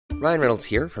Ryan Reynolds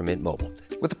here from Mint Mobile.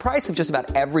 With the price of just about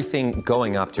everything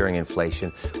going up during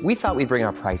inflation, we thought we'd bring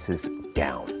our prices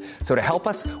down. So to help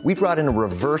us, we brought in a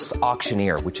reverse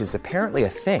auctioneer, which is apparently a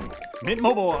thing. Mint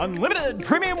Mobile Unlimited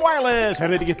Premium Wireless. How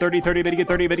to get 30, 30, bit to get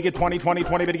 30, bit to get 20, 20,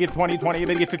 20, bit to get 20, 20,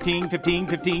 bit to get 15, 15,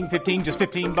 15, 15, just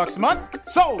 $15 a month?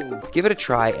 Sold! Give it a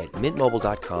try at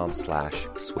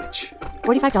mintmobile.com/switch.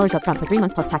 $45 up front for 3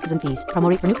 months plus taxes and fees. Promo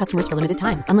rate for new customers for limited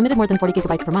time. Unlimited more than 40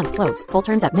 gigabytes per month. Slows full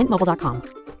terms at mintmobile.com.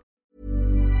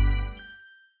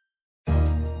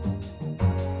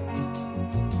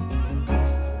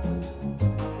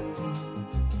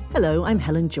 Hello, I'm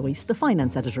Helen Joyce, the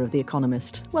finance editor of The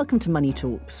Economist. Welcome to Money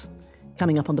Talks.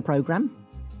 Coming up on the programme,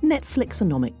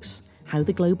 Netflixonomics, how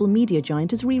the global media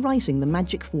giant is rewriting the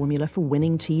magic formula for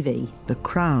winning TV. The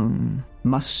crown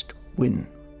must win.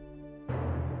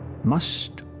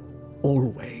 Must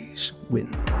always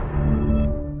win.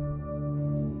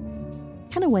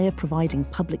 Can a way of providing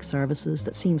public services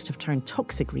that seems to have turned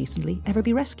toxic recently ever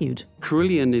be rescued?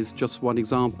 Carillion is just one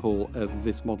example of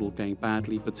this model going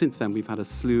badly, but since then we've had a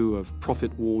slew of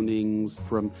profit warnings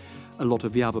from a lot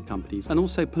of the other companies, and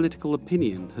also political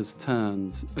opinion has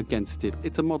turned against it.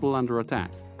 It's a model under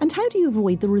attack. And how do you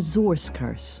avoid the resource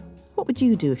curse? What would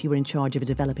you do if you were in charge of a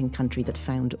developing country that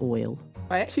found oil?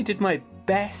 I actually did my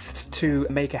best to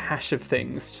make a hash of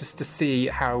things just to see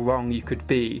how wrong you could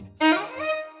be.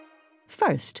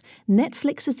 First,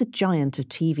 Netflix is the giant of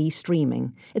TV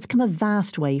streaming. It's come a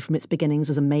vast way from its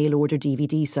beginnings as a mail-order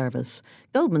DVD service.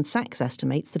 Goldman Sachs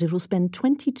estimates that it will spend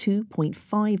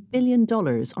 $22.5 billion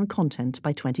on content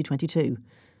by 2022.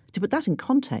 To put that in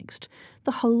context,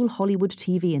 the whole Hollywood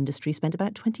TV industry spent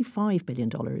about $25 billion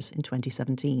in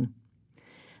 2017.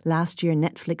 Last year,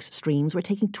 Netflix streams were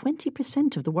taking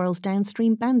 20% of the world's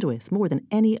downstream bandwidth, more than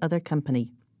any other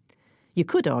company. You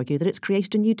could argue that it's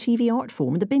created a new TV art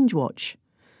form, the binge watch.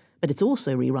 But it's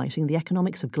also rewriting the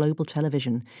economics of global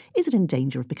television. Is it in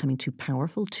danger of becoming too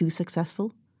powerful, too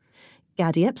successful?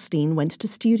 Gadi Epstein went to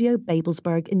Studio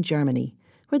Babelsberg in Germany,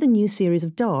 where the new series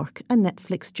of Dark, a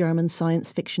Netflix German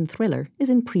science fiction thriller, is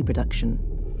in pre-production.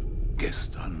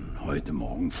 Gestern, heute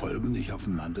Morgen folgen nicht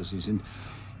aufeinander. Sie sind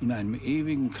in einem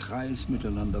ewigen Kreis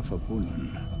miteinander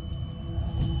verbunden.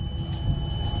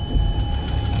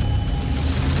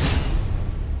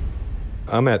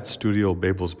 I'm at Studio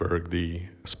Babelsberg, the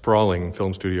sprawling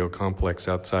film studio complex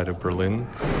outside of Berlin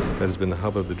that has been the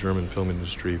hub of the German film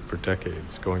industry for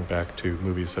decades, going back to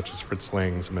movies such as Fritz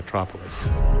Lang's Metropolis.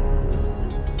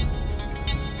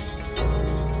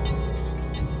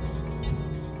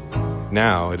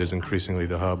 Now it is increasingly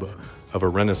the hub of a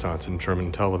renaissance in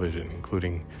German television,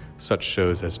 including such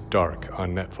shows as Dark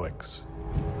on Netflix.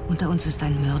 Unter uns ist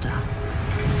ein Mörder.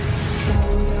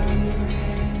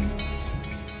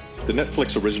 The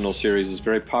Netflix original series is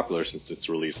very popular since its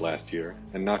release last year,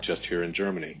 and not just here in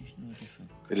Germany.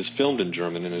 It is filmed in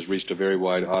German and has reached a very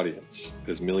wide audience. It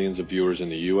has millions of viewers in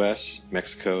the US,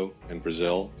 Mexico, and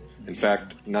Brazil. In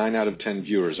fact, 9 out of 10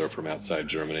 viewers are from outside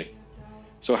Germany.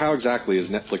 So how exactly is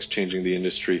Netflix changing the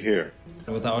industry here?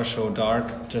 With our show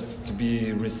Dark, just to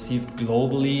be received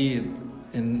globally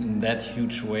in that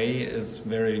huge way is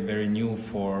very, very new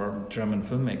for German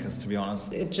filmmakers, to be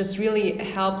honest. It just really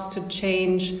helps to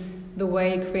change the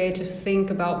way creatives think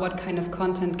about what kind of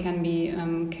content can be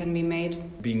made.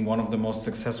 Being one of the most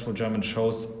successful German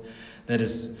shows, that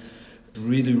is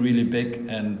really, really big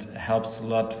and helps a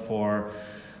lot for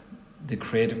the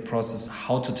creative process,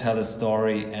 how to tell a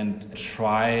story and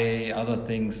try other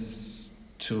things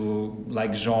to,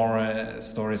 like genre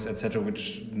stories, etc.,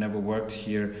 which never worked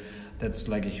here. That's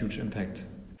like a huge impact.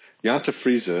 Jante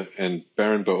Friese and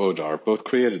Baran bo Odar both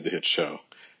created the hit show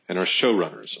and are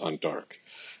showrunners on Dark.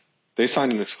 They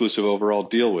signed an exclusive overall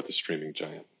deal with the streaming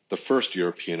giant, the first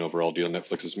European overall deal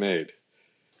Netflix has made.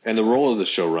 And the role of the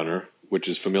showrunner, which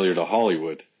is familiar to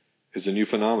Hollywood, is a new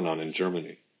phenomenon in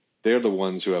Germany. They are the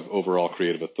ones who have overall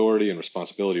creative authority and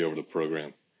responsibility over the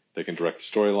program. They can direct the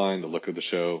storyline, the look of the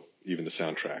show, even the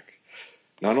soundtrack.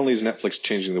 Not only is Netflix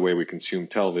changing the way we consume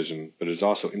television, but it is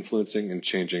also influencing and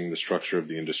changing the structure of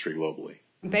the industry globally.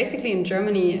 Basically, in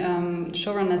Germany,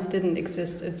 showrunners didn't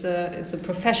exist. It's a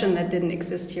profession that didn't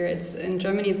exist here. In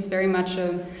Germany, it's very much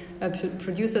a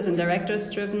producers and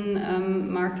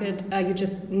directors-driven market. You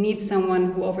just need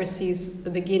someone who oversees the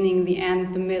beginning, the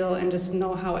end, the middle, and just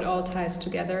know how it all ties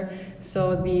together.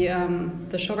 So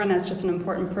the showrunner is just an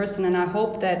important person, and I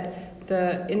hope that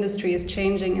the industry is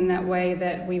changing in that way,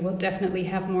 that we will definitely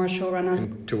have more showrunners.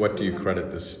 And to what do you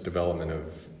credit this development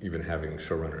of even having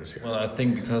showrunners here? Well, I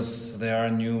think because there are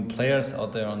new players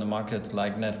out there on the market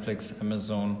like Netflix,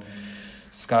 Amazon,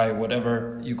 Sky,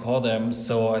 whatever you call them.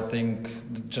 So I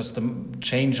think just the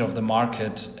change of the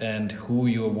market and who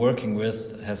you're working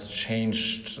with has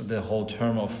changed the whole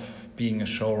term of being a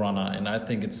showrunner. And I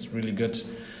think it's really good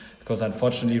because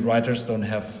unfortunately writers don't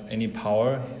have any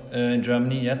power in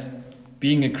Germany yet.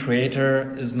 Being a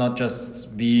creator is not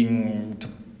just being to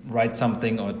write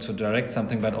something or to direct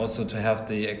something, but also to have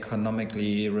the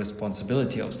economically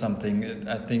responsibility of something.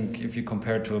 I think if you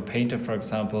compare it to a painter, for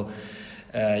example,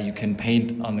 you can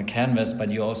paint on a canvas, but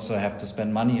you also have to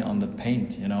spend money on the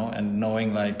paint, you know, and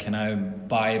knowing like, can I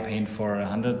buy paint for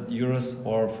 100 euros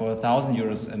or for 1,000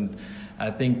 euros? And I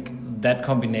think that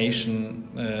combination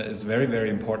is very, very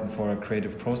important for a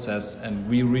creative process, and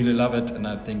we really love it. And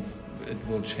I think it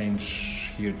will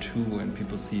change here too, and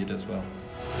people see it as well.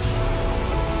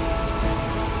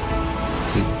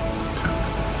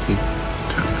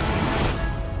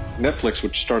 Netflix,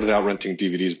 which started out renting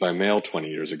DVDs by mail 20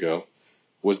 years ago,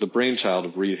 was the brainchild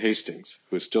of Reed Hastings,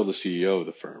 who is still the CEO of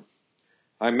the firm.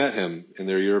 I met him in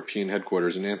their European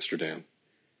headquarters in Amsterdam.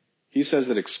 He says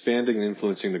that expanding and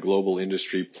influencing the global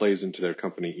industry plays into their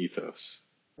company ethos.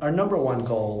 Our number one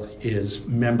goal is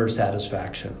member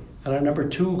satisfaction. And our number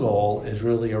two goal is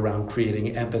really around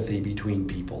creating empathy between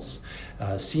peoples.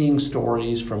 Seeing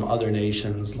stories from other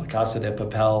nations. La Casa de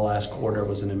Papel last quarter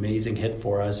was an amazing hit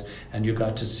for us, and you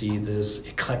got to see this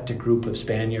eclectic group of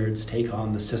Spaniards take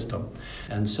on the system.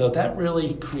 And so that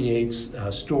really creates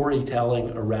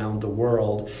storytelling around the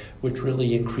world, which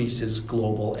really increases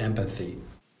global empathy.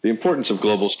 The importance of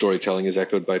global storytelling is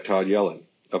echoed by Todd Yellen,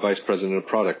 a vice president of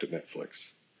product at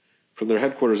Netflix. From their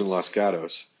headquarters in Los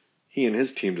Gatos, he and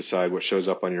his team decide what shows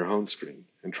up on your home screen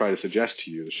and try to suggest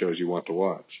to you the shows you want to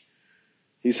watch.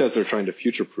 He says they're trying to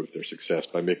future-proof their success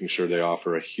by making sure they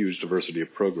offer a huge diversity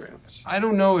of programs. I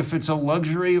don't know if it's a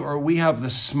luxury or we have the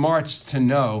smarts to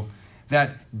know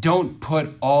that don't put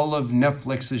all of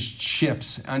Netflix's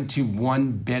chips onto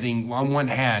one betting on one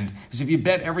hand. Because if you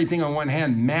bet everything on one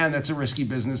hand, man, that's a risky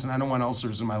business, and I don't want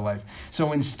ulcers in my life.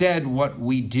 So instead, what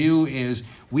we do is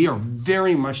we are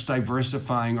very much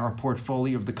diversifying our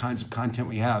portfolio of the kinds of content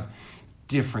we have.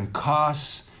 Different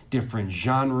costs, different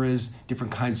genres,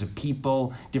 different kinds of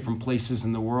people, different places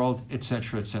in the world, et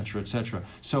cetera, et cetera, et cetera.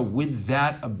 So with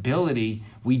that ability,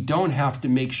 we don't have to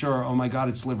make sure, oh my God,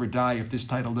 it's live or die. If this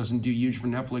title doesn't do huge for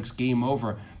Netflix, game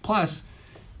over. Plus,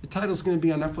 the title's going to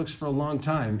be on Netflix for a long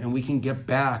time, and we can get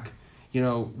back,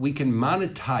 we can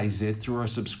monetize it through our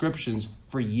subscriptions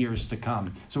for years to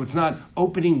come. So it's not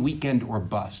opening weekend or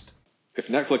bust. If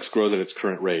Netflix grows at its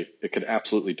current rate, it could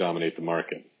absolutely dominate the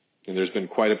market. And there's been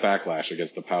quite a backlash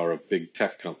against the power of big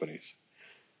tech companies.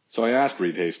 So I asked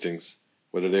Reed Hastings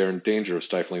whether they are in danger of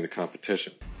stifling the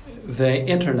competition. The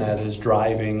internet is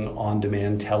driving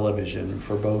on-demand television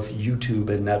for both YouTube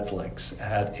and Netflix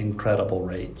at incredible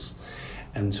rates.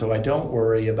 And so I don't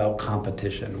worry about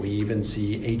competition. We even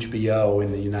see HBO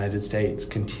in the United States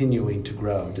continuing to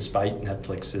grow despite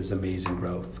Netflix's amazing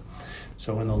growth.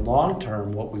 So in the long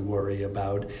term, what we worry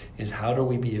about is how do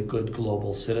we be a good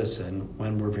global citizen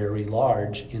when we're very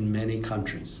large in many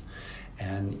countries?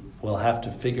 And we'll have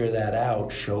to figure that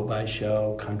out show by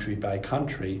show, country by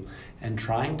country, and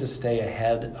trying to stay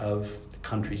ahead of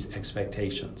countries'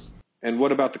 expectations. And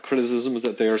what about the criticisms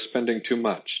that they are spending too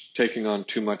much, taking on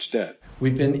too much debt?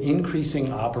 We've been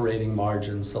increasing operating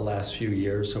margins the last few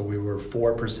years. So we were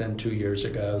 4% 2 years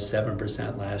ago,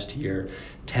 7% last year,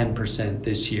 10%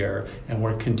 this year, and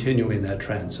we're continuing that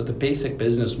trend. So the basic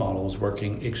business model is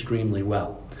working extremely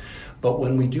well. But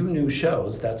when we do new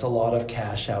shows, that's a lot of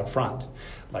cash out front.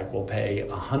 Like we'll pay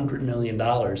 $100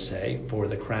 million, say, for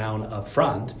The Crown up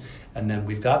front, and then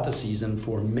we've got the season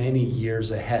for many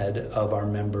years ahead of our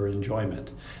member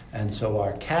enjoyment. And so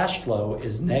our cash flow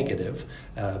is negative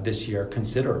this year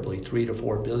considerably, $3 to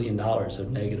 $4 billion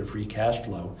of negative free cash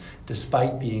flow,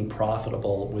 despite being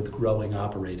profitable with growing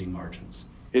operating margins.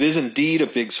 It is indeed a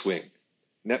big swing.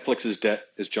 Netflix's debt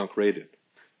is junk rated,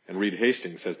 and Reed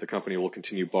Hastings says the company will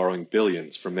continue borrowing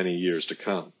billions for many years to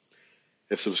come.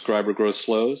 If subscriber growth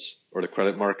slows or the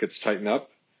credit markets tighten up,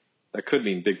 that could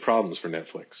mean big problems for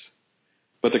Netflix.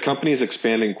 But the company is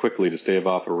expanding quickly to stave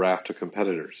off a raft of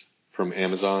competitors, from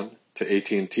Amazon to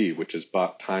AT&T, which has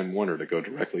bought Time Warner to go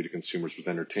directly to consumers with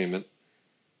entertainment,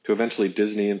 to eventually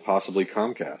Disney and possibly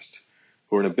Comcast,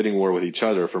 who are in a bidding war with each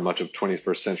other for much of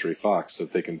 21st Century Fox so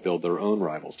that they can build their own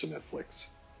rivals to Netflix.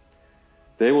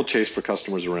 They will chase for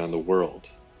customers around the world.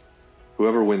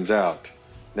 Whoever wins out,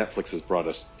 Netflix has brought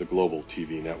us the global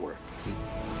TV network.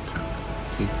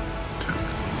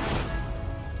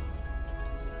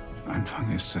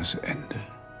 Anfang ist das Ende.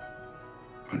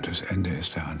 Und das Ende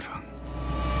ist der Anfang.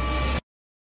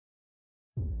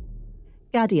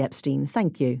 Gadi Epstein,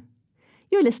 thank you.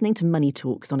 You're listening to Money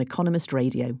Talks on Economist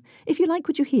Radio. If you like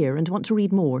what you hear and want to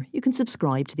read more, you can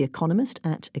subscribe to The Economist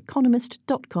at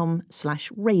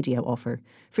economist.com/radio offer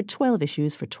for 12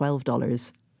 issues for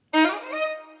 $12.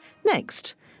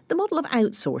 Next, the model of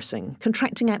outsourcing,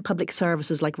 contracting out public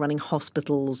services like running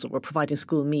hospitals or providing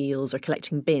school meals or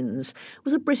collecting bins,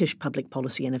 was a British public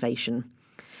policy innovation.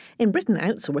 In Britain,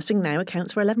 outsourcing now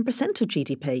accounts for 11% of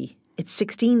GDP. It's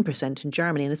 16% in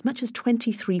Germany and as much as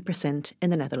 23% in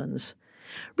the Netherlands.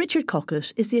 Richard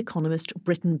Cockett is The Economist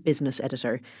Britain business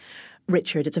editor.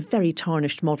 Richard, it's a very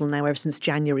tarnished model now ever since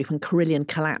January when Carillion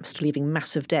collapsed, leaving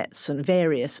massive debts and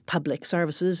various public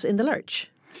services in the lurch.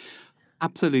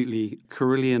 Absolutely.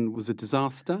 Carillion was a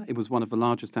disaster. It was one of the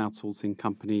largest outsourcing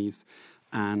companies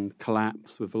and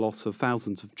collapsed with a loss of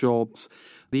thousands of jobs,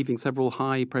 leaving several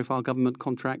high-profile government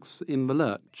contracts in the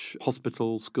lurch,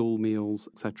 hospitals, school meals,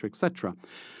 etc., etc.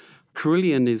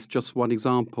 Carillion is just one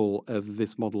example of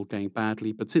this model going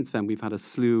badly, but since then we've had a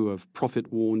slew of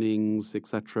profit warnings,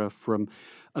 etc., from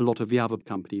a lot of the other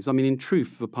companies. I mean, in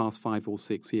truth, for the past 5 or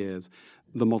 6 years,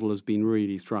 the model has been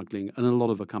really struggling, and a lot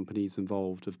of the companies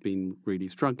involved have been really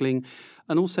struggling.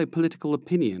 And also political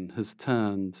opinion has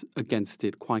turned against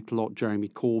it quite a lot. Jeremy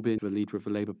Corbyn, the leader of the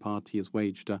Labour Party, has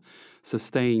waged a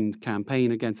sustained campaign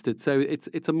against it. So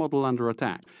it's a model under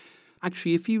attack.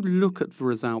 Actually, if you look at the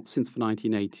results since the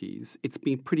 1980s, it's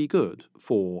been pretty good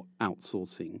for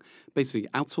outsourcing. Basically,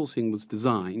 outsourcing was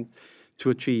designed to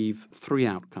achieve 3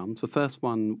 outcomes. The first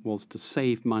one was to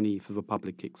save money for the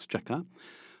public exchequer.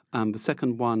 The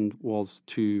second one was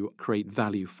to create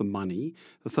value for money.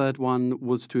 The third one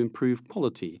was to improve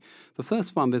quality. The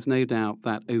first one, there's no doubt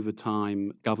that over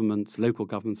time, governments, local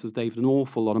governments, have saved an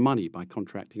awful lot of money by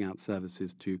contracting out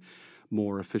services to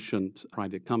more efficient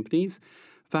private companies.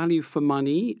 Value for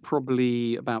money,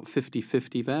 probably about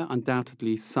 50-50 there.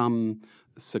 Undoubtedly some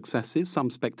successes, some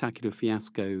spectacular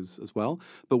fiascos as well.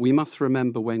 But we must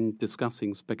remember when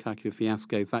discussing spectacular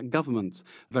fiascos that governments are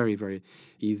very, very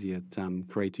easy at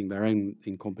creating their own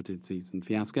incompetencies and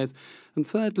fiascos. And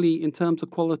thirdly, in terms of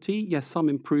quality, yes, some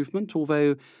improvement,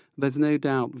 although there's no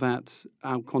doubt that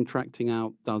our contracting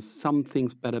out does some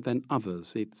things better than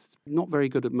others. It's not very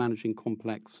good at managing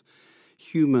complex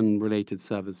human-related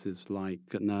services like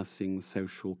nursing,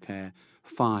 social care,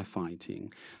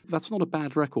 firefighting. That's not a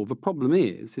bad record. The problem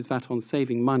is that on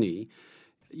saving money,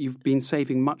 you've been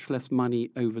saving much less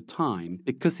money over time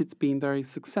because it's been very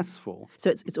successful. So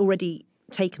it's already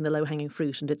taken the low-hanging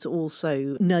fruit and it's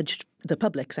also nudged the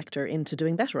public sector into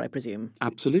doing better, I presume.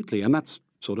 Absolutely, and that's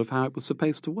sort of how it was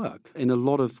supposed to work. In a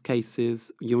lot of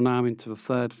cases, you're now into the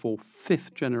 3rd, 4th,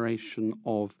 5th generation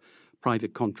of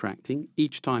private contracting.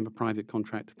 Each time a private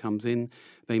contractor comes in,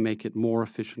 they make it more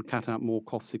efficient, cut out more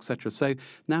costs, etc. So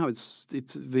now it's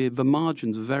the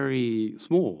margin's very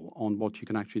small on what you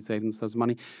can actually save in terms of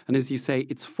money. And as you say,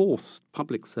 it's forced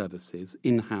public services,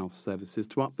 in-house services,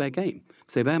 to up their game.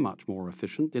 So they're much more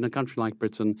efficient. In a country like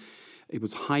Britain, it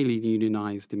was highly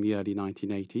unionised in the early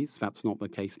 1980s. That's not the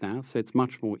case now. So it's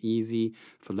much more easy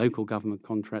for local government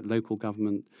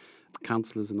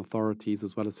councillors and authorities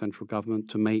as well as central government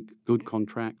to make good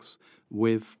contracts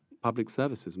with public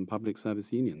services and public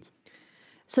service unions.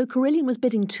 So Carillion was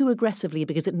bidding too aggressively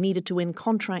because it needed to win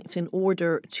contracts in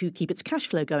order to keep its cash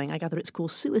flow going. I gather it's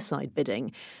called suicide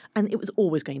bidding, and it was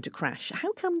always going to crash.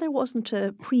 How come there wasn't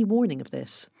a pre-warning of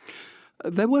this?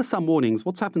 There were some warnings.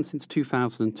 What's happened since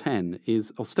 2010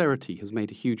 is austerity has made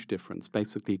a huge difference.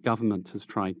 Basically, government has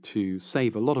tried to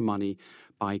save a lot of money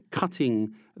by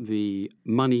cutting the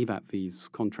money that these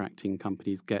contracting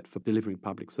companies get for delivering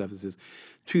public services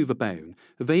to the bone.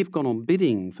 They've gone on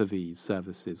bidding for these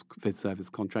services, for service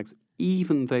contracts,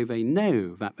 even though they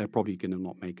know that they're probably going to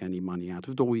not make any money out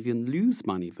of it or even lose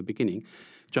money at the beginning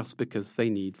just because they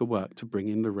need the work to bring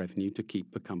in the revenue to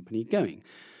keep the company going.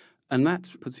 And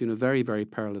that puts you in a very, very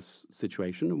perilous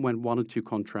situation. And when 1 or 2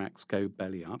 contracts go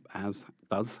belly up, as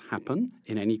does happen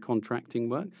in any contracting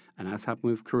work, and as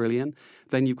happened with Carillion,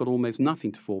 then you've got almost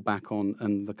nothing to fall back on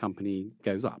and the company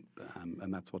goes up.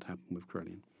 And that's what happened with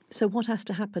Carillion. So what has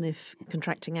to happen if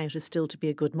contracting out is still to be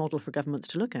a good model for governments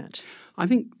to look at? I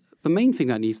think the main thing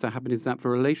that needs to happen is that the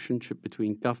relationship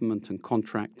between government and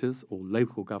contractors or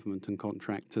local government and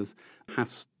contractors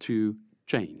has to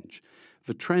change.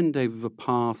 The trend over the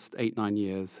past 8-9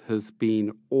 years has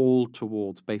been all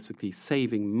towards basically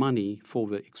saving money for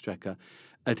the exchequer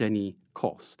at any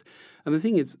cost. And the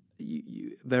thing is,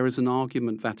 there is an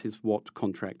argument that is what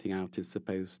contracting out is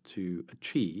supposed to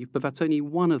achieve, but that's only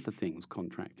one of the things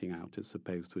contracting out is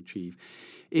supposed to achieve.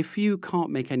 If you can't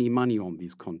make any money on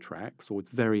these contracts, or it's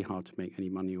very hard to make any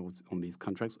money on these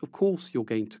contracts, of course you're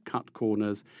going to cut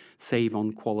corners, save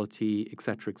on quality,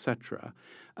 etc., etc.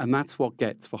 And that's what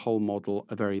gets the whole model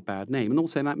a very bad name. And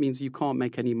also that means you can't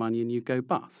make any money and you go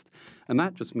bust. And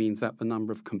that just means that the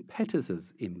number of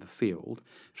competitors in the field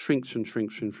shrinks and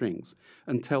shrinks and shrinks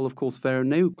until, of course, there are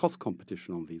no cost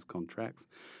competition on these contracts,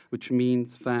 which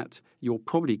means that you're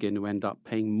probably going to end up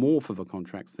paying more for the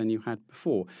contracts than you had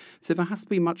before. So there has to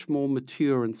be a much more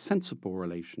mature and sensible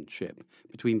relationship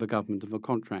between the government and the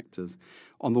contractors.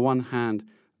 On the one hand,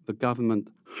 the government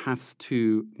has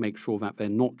to make sure that they're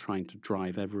not trying to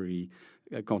drive every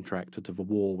contractor to the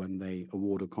wall when they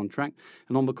award a contract.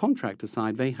 And on the contractor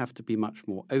side, they have to be much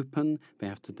more open. They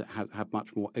have to have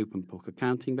much more open book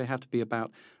accounting. They have to be a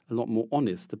lot more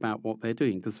honest about what they're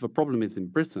doing. Because the problem is in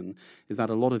Britain is that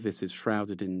a lot of this is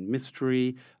shrouded in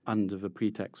mystery under the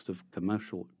pretext of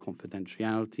commercial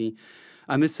confidentiality.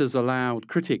 And this has allowed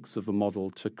critics of the model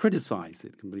to criticize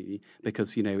it completely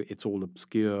because, it's all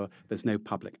obscure. There's no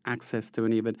public access to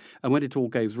any of it. And when it all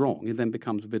goes wrong, it then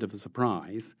becomes a bit of a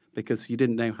surprise because you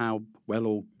didn't know how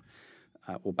well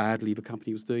or badly the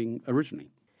company was doing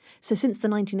originally. So since the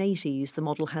 1980s, the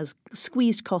model has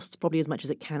squeezed costs probably as much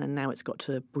as it can, and now it's got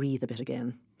to breathe a bit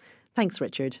again. Thanks,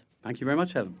 Richard. Thank you very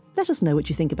much, Helen. Let us know what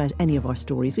you think about any of our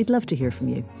stories. We'd love to hear from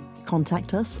you.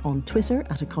 Contact us on Twitter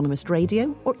at Economist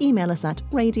Radio or email us at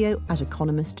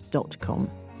radio@economist.com.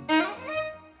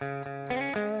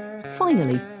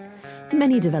 Finally,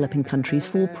 many developing countries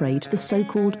fall prey to the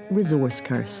so-called resource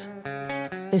curse.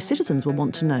 Their citizens will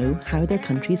want to know how their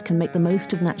countries can make the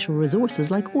most of natural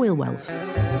resources like oil wealth.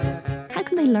 How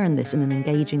can they learn this in an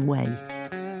engaging way?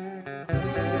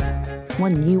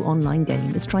 One new online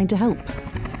game is trying to help.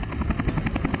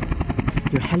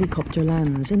 Your helicopter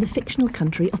lands in the fictional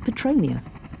country of Petronia.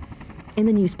 In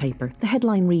the newspaper, the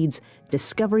headline reads,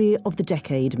 "Discovery of the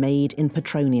Decade Made in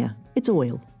Petronia. It's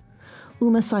oil."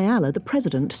 Uma Sayala, the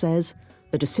president, says,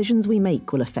 "The decisions we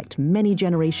make will affect many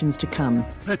generations to come."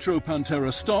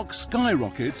 PetroPantera stock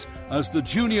skyrockets as the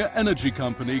junior energy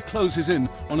company closes in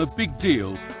on a big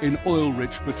deal in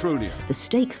oil-rich Petronia. The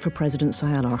stakes for President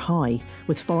Sayala are high,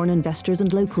 with foreign investors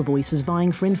and local voices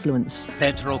vying for influence.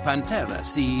 PetroPantera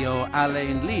CEO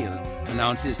Alain Lille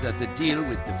announces that the deal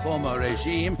with the former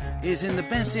regime is in the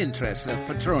best interests of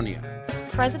Petronia.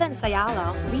 President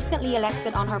Sayala, recently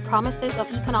elected on her promises of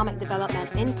economic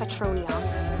development in Petronia,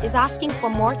 is asking for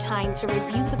more time to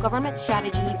review the government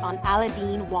strategy on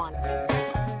Aladdin 1.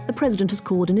 The president has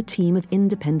called in a team of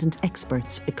independent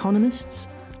experts, economists,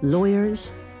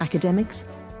 lawyers, academics,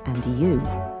 and EU.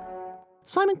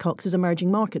 Simon Cox is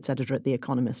emerging markets editor at The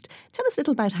Economist. Tell us a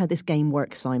little about how this game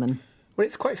works, Simon. Well,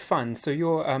 it's quite fun. So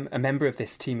you're a member of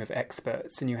this team of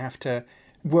experts, and you have to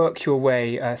work your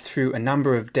way through a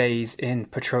number of days in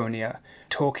Petronia,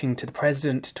 talking to the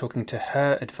president, talking to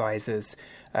her advisors,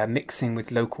 mixing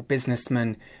with local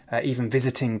businessmen, even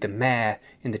visiting the mayor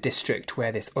in the district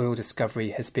where this oil discovery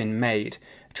has been made,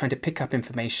 trying to pick up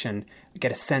information,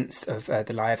 get a sense of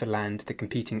the lie of the land, the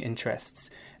competing interests,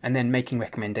 and then making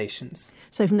recommendations.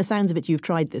 So from the sounds of it, you've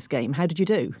tried this game. How did you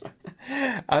do?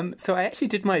 So I actually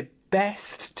did my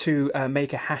best to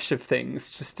make a hash of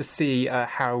things just to see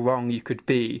how wrong you could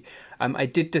be. I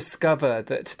did discover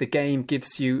that the game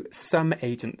gives you some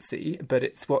agency, but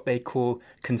it's what they call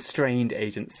constrained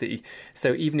agency.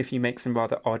 So even if you make some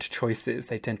rather odd choices,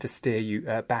 they tend to steer you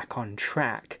back on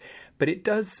track. But it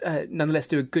does nonetheless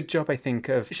do a good job, I think,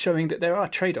 of showing that there are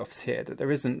trade-offs here, that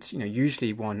there isn't,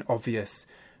 usually one obvious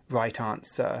right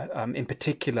answer. In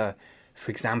particular, for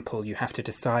example, you have to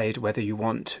decide whether you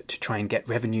want to try and get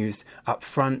revenues up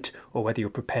front or whether you're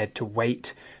prepared to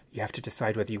wait. You have to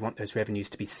decide whether you want those revenues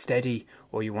to be steady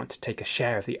or you want to take a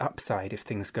share of the upside if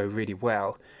things go really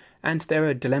well. And there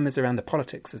are dilemmas around the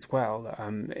politics as well.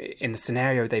 In the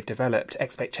scenario they've developed,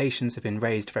 expectations have been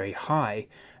raised very high,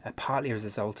 partly as a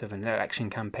result of an election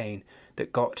campaign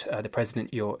that got the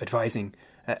president you're advising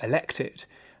elected.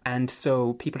 And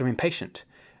so people are impatient.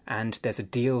 And there's a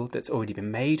deal that's already been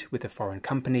made with a foreign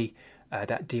company.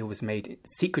 That deal was made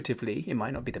secretively. It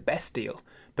might not be the best deal,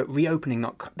 but reopening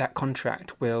that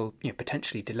contract will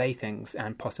potentially delay things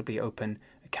and possibly open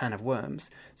a can of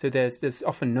worms. So there's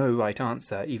often no right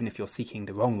answer, even if you're seeking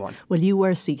the wrong one. Well, you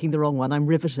were seeking the wrong one. I'm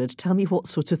riveted. Tell me what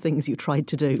sorts of things you tried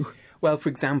to do. Well, for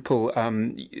example,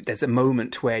 there's a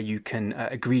moment where you can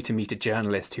agree to meet a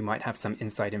journalist who might have some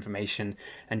inside information,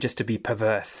 and just to be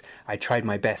perverse, I tried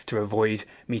my best to avoid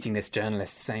meeting this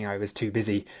journalist, saying I was too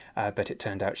busy, but it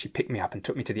turned out she picked me up and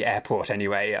took me to the airport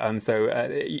anyway. So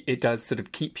it does sort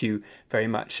of keep you very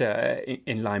much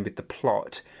in line with the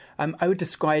plot. I would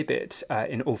describe it,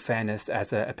 in all fairness,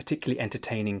 as a particularly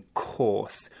entertaining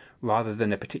course rather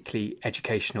than a particularly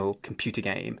educational computer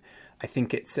game. I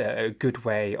think it's a good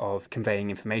way of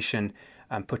conveying information,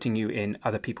 putting you in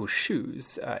other people's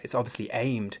shoes. It's obviously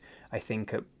aimed, I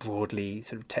think, at broadly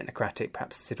sort of technocratic,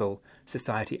 perhaps civil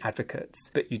society advocates.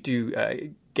 But you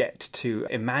do get to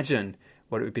imagine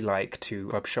what it would be like to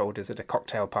rub shoulders at a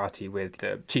cocktail party with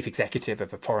the chief executive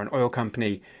of a foreign oil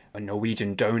company, a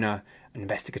Norwegian donor, an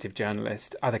investigative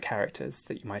journalist, other characters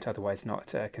that you might otherwise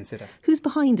not consider. Who's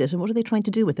behind it and what are they trying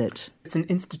to do with it? It's an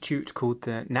institute called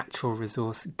the Natural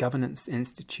Resource Governance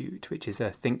Institute, which is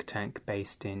a think tank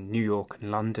based in New York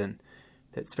and London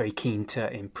that's very keen to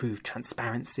improve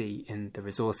transparency in the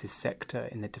resources sector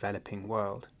in the developing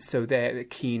world. So they're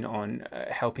keen on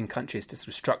helping countries to sort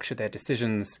of structure their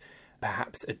decisions,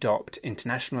 perhaps adopt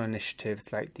international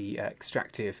initiatives like the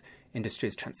Extractive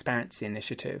Industries Transparency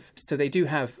Initiative. So they do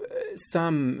have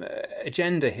some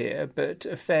agenda here, but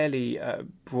a fairly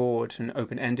broad and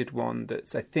open-ended one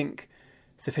that's, I think,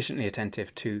 sufficiently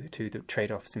attentive to the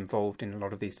trade-offs involved in a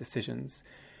lot of these decisions.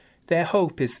 Their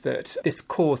hope is that this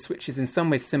course, which is in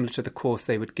some ways similar to the course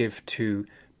they would give to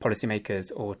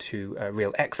policymakers or to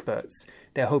real experts,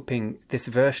 they're hoping this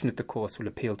version of the course will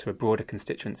appeal to a broader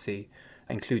constituency,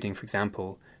 including, for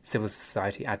example, civil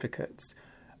society advocates,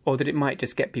 or that it might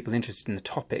just get people interested in the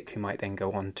topic who might then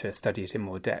go on to study it in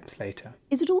more depth later.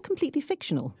 Is it all completely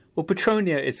fictional? Well,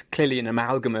 Petronia is clearly an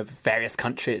amalgam of various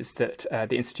countries that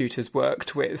the Institute has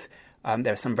worked with.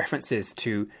 There are some references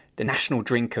to the national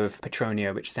drink of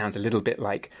Petronia, which sounds a little bit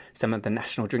like some of the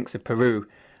national drinks of Peru.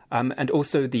 And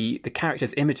also the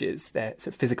characters' images, their sort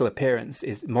of physical appearance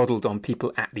is modelled on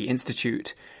people at the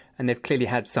Institute. And they've clearly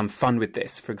had some fun with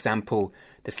this. For example,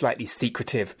 the slightly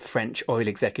secretive French oil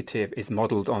executive is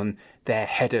modelled on their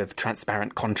head of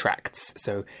transparent contracts.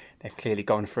 So they've clearly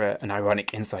gone for an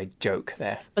ironic inside joke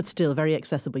there. But still very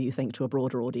accessible, you think, to a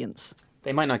broader audience.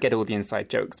 They might not get all the inside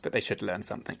jokes, but they should learn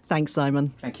something. Thanks,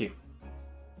 Simon. Thank you.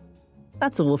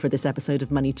 That's all for this episode of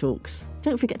Money Talks.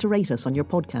 Don't forget to rate us on your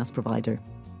podcast provider.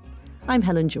 I'm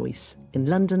Helen Joyce. In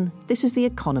London, this is The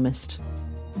Economist.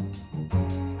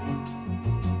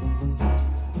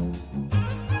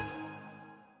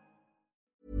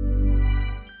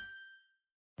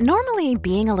 Normally,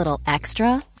 being a little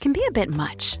extra can be a bit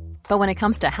much. But when it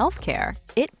comes to healthcare,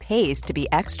 it pays to be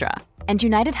extra. And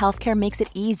United Healthcare makes it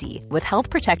easy with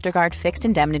Health Protector Guard fixed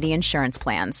indemnity insurance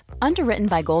plans. Underwritten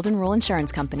by Golden Rule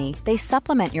Insurance Company, they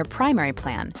supplement your primary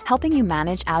plan, helping you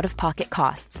manage out-of-pocket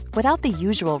costs without the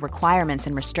usual requirements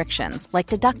and restrictions like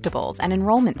deductibles and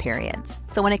enrollment periods.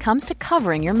 So when it comes to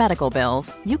covering your medical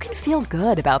bills, you can feel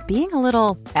good about being a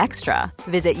little extra.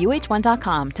 Visit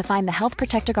UH1.com to find the Health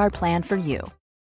Protector Guard plan for you.